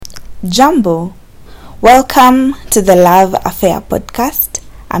Jambo, welcome to the Love Affair podcast.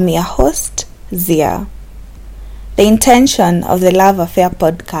 I'm your host, Zia. The intention of the Love Affair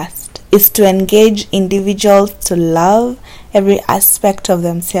podcast is to engage individuals to love every aspect of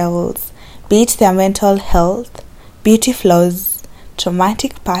themselves, be it their mental health, beauty flaws,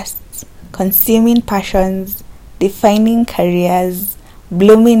 traumatic pasts, consuming passions, defining careers,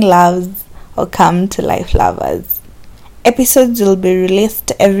 blooming loves, or come to life lovers. Episodes will be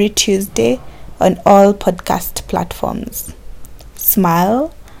released every Tuesday on all podcast platforms.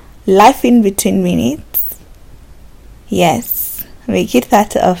 Smile, laugh in between minutes. Yes, make it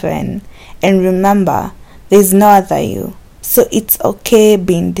that often. And remember, there's no other you. So it's okay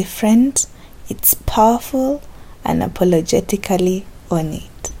being different. It's powerful and unapologetically on it.